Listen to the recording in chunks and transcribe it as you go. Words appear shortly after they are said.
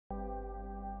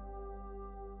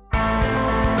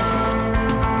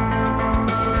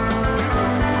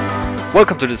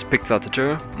Welcome to this pixel art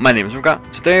tutorial. My name is Umagaar.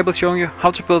 Today I will show you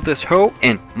how to build this hoe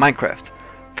in Minecraft.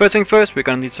 First thing first, we're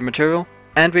gonna need some material,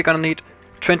 and we're gonna need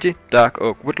 20 dark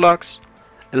oak wood logs,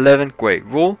 11 grey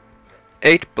wool,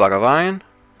 8 block of iron,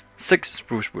 6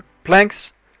 spruce wood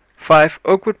planks, 5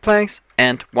 oak wood planks,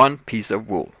 and 1 piece of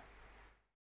wool.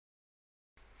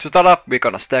 To start off, we're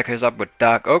gonna stack this up with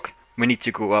dark oak. We need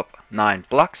to go up 9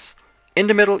 blocks. In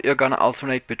the middle, you're gonna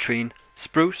alternate between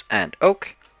spruce and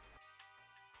oak.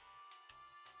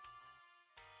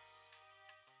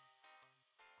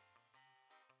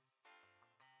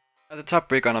 At the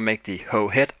top, we're gonna make the hoe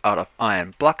head out of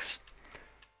iron blocks.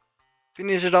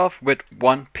 Finish it off with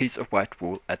 1 piece of white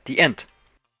wool at the end.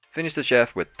 Finish the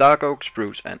shaft with dark oak,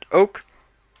 spruce and oak,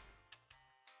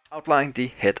 outlining the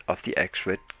head of the axe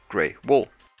with grey wool.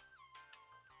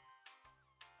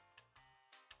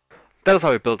 That is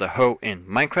how we build a hoe in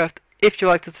Minecraft. If you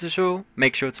liked the tutorial,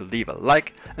 make sure to leave a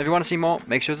like. And if you want to see more,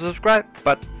 make sure to subscribe.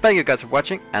 But thank you guys for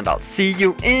watching, and I'll see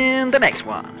you in the next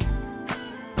one.